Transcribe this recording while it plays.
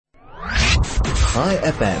High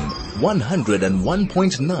FM,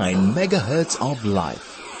 101.9 megahertz of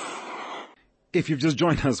life. If you've just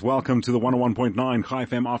joined us, welcome to the 101.9 High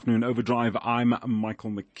FM Afternoon Overdrive. I'm Michael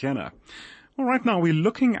McKenna. Well, right now we're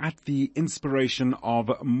looking at the inspiration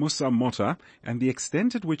of Musa Motha and the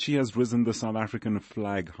extent at which he has risen the South African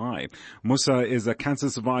flag high. Musa is a cancer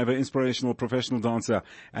survivor, inspirational professional dancer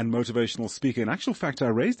and motivational speaker. In actual fact, I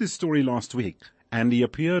raised this story last week. And he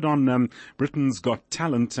appeared on Britain's Got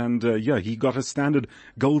Talent, and he got a standard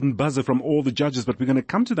golden buzzer from all the judges. But we're going to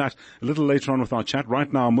come to that a little later on with our chat.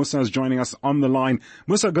 Right now, Musa is joining us on the line.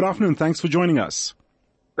 Musa, good afternoon. Thanks for joining us.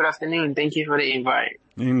 Good afternoon. Thank you for the invite.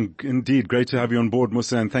 Indeed. Great to have you on board,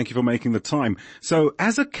 Musa, and thank you for making the time. So,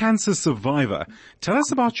 as a cancer survivor, tell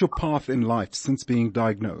us about your path in life since being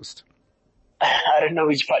diagnosed. I don't know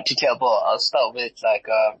which part to tell, but I'll start with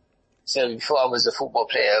so before I was a football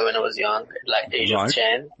player when I was young, like age of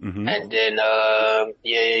 10. Mm-hmm. And then, I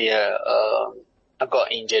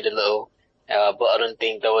got injured a little, but I don't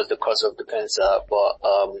think that was the cause of the cancer, but,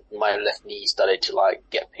 my left knee started to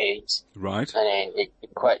get pains. Right. And then it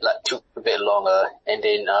quite took a bit longer. And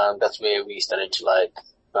then, that's where we started to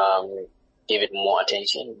give it more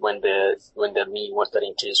attention when the knee was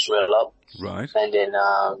starting to swell up. Right. And then,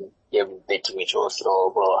 they took me to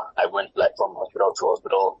hospital. Well, I went from hospital to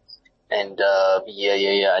hospital. And,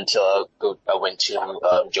 until I went to,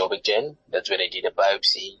 Joburg Gen. That's where they did a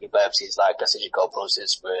biopsy. The biopsy is like a surgical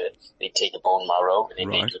process where they take the bone marrow and then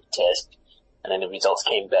they do the test. And then the results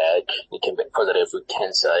came back. It came back positive with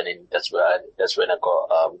cancer. And then that's when I got,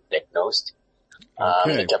 diagnosed.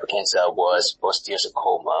 The type of cancer was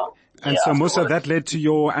osteosarcoma. And so, Musa, that led to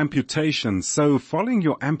your amputation. So following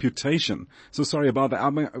your amputation, so sorry about that. I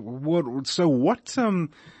mean, what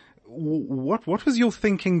was your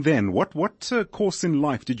thinking then? What path in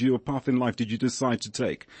life did you decide to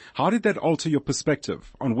take? How did that alter your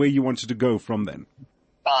perspective on where you wanted to go from then?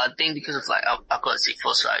 I think because of I got sick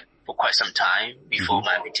for quite some time before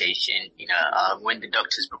my amputation. When the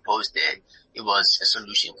doctors proposed it was a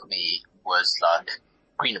solution for me. Was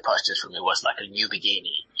greener pastures for me. Was like a new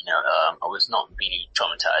beginning. I was not really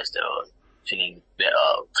traumatized or feeling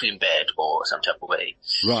bad or some type of way.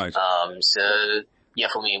 Right.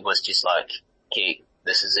 For me, it was just okay,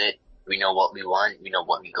 this is it. We know what we want. We know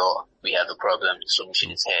what we got. We have a problem. The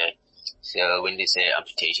solution is here. So when they say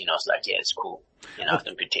amputation, I was like, yeah, it's cool. After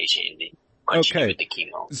amputation, they continue with the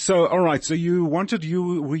chemo. So, alright. So you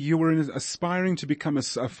were aspiring to become a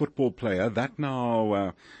football player. That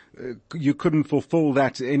now, you couldn't fulfill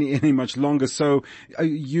that any much longer. So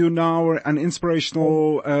you now are an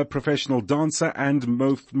inspirational professional dancer and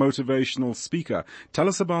motivational speaker. Tell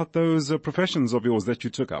us about those professions of yours that you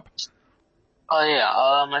took up.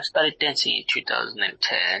 I started dancing in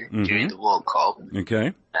 2010 during the World Cup.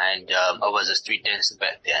 Okay. And I was a street dancer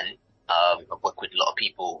back then. I worked with a lot of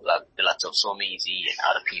people, like the likes of So Easy and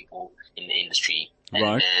other people in the industry. And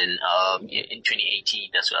then in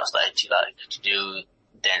 2018, that's when I started to do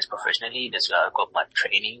dance professionally. That's where I got my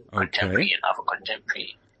training, contemporary and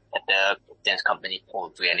Afro-contemporary, at the dance company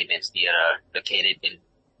called Brianna Dance Theatre, located in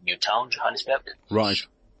Newtown, Johannesburg. Right.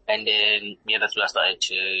 And then, that's where I started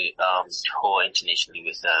to tour internationally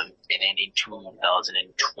with them. And then in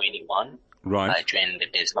 2021, I joined the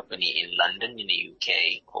dance company in London, in the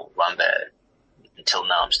UK, called Ramba. Until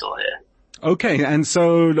now, I'm still here. Okay, and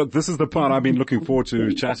so look, this is the part I've been looking forward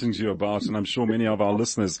to chatting to you about, and I'm sure many of our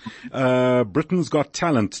listeners. Britain's Got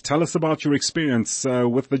Talent. Tell us about your experience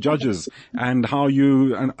with the judges and how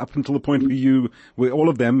you, and up until the point where all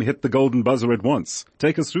of them hit the golden buzzer at once.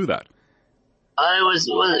 Take us through that.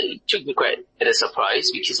 It took me quite as a surprise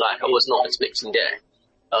because I was not expecting that.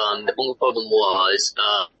 The only problem was,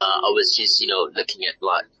 I was just, looking at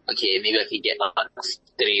okay, maybe I could get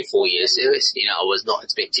 3 or 4 years service. I was not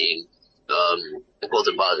expecting the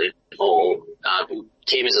golden buzzer or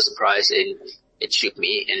came as a surprise, and it shook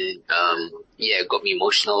me, and it got me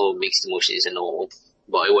emotional, mixed emotions and all,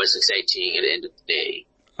 but it was exciting at the end of the day.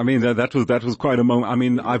 I mean, that was quite a moment. I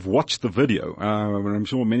mean, I've watched the video, and I'm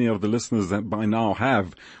sure many of the listeners that by now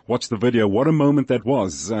have watched the video. What a moment that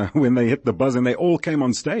was, when they hit the buzzer and they all came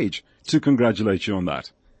on stage to congratulate you on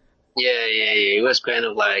that. Yeah. It was kind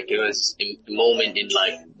of it was a moment in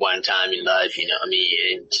one time in life, and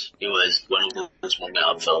it was one of those moments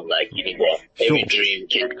I felt every dream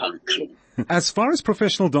can come true. As far as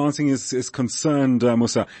professional dancing is concerned,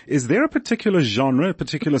 Musa, is there a particular genre, a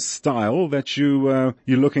particular style that you're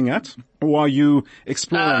looking at? Or are you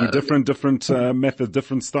exploring different methods,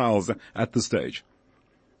 different styles at the stage?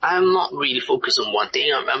 I'm not really focused on one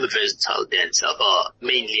thing. I'm a versatile dancer, but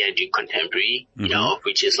mainly I do contemporary,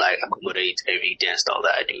 which is accommodates every dance style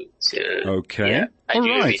that I do. So, okay. I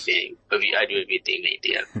do everything. I do everything, mate.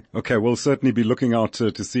 Yeah. Okay, we'll certainly be looking out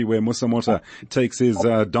to see where Musa Motha takes his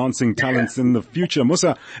dancing talents in the future.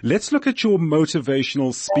 Musa, let's look at your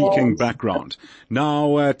motivational speaking background.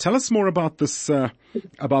 Now, tell us more about this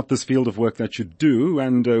field of work that you do,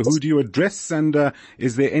 and who do you address, and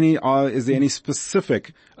is there any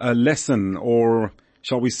specific lesson, or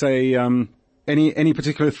shall we say any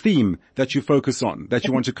particular theme that you focus on, that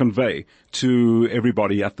you want to convey to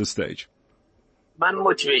everybody at this stage? My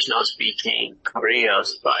motivational speaking career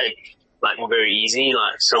was like very easy.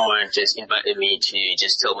 Like someone just invited me to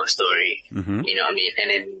just tell my story. Mm-hmm. You know what I mean?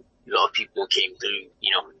 And then a lot of people came through,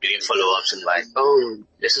 you know, doing follow-ups and like, oh,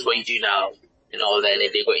 this is what you do now and all that. And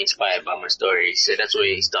they got inspired by my story. So that's where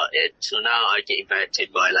it started. So now I get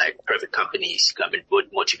invited by like private companies to come and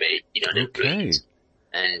motivate, you know, the employees.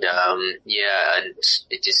 And, and it's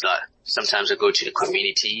just like, sometimes I go to the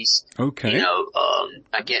communities. Okay. You know,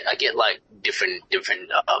 I get like different,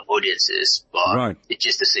 audiences, but right. It's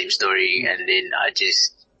just the same story. And then I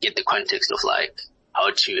just get the context of like how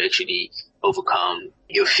to actually overcome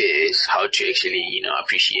your fears, how to actually, you know,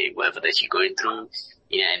 appreciate whatever that you're going through,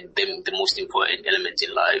 you know, and the most important element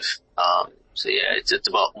in life. So yeah, it's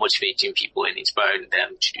about motivating people and inspiring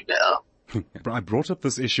them to do better. I brought up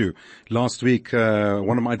this issue last week,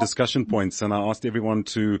 one of my discussion points, and I asked everyone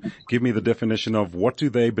to give me the definition of what do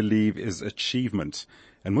they believe is achievement.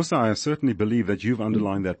 And Musa, I certainly believe that you've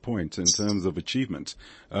underlined that point in terms of achievement.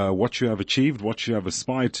 What you have achieved, what you have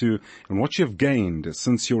aspired to, and what you have gained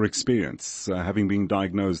since your experience, having been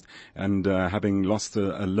diagnosed and having lost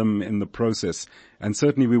a limb in the process. And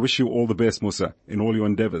certainly we wish you all the best, Musa, in all your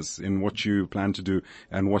endeavors, in what you plan to do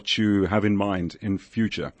and what you have in mind in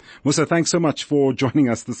future. Musa, thanks so much for joining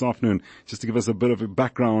us this afternoon, just to give us a bit of a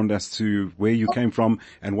background as to where you came from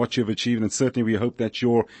and what you've achieved. And certainly we hope that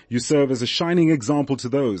you serve as a shining example to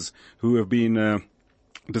those who have been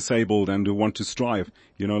disabled and who want to strive,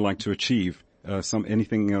 you know, like to achieve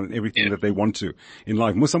everything that they want to in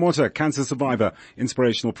life. Musa Motha, cancer survivor,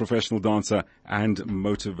 inspirational professional dancer and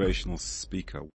motivational speaker.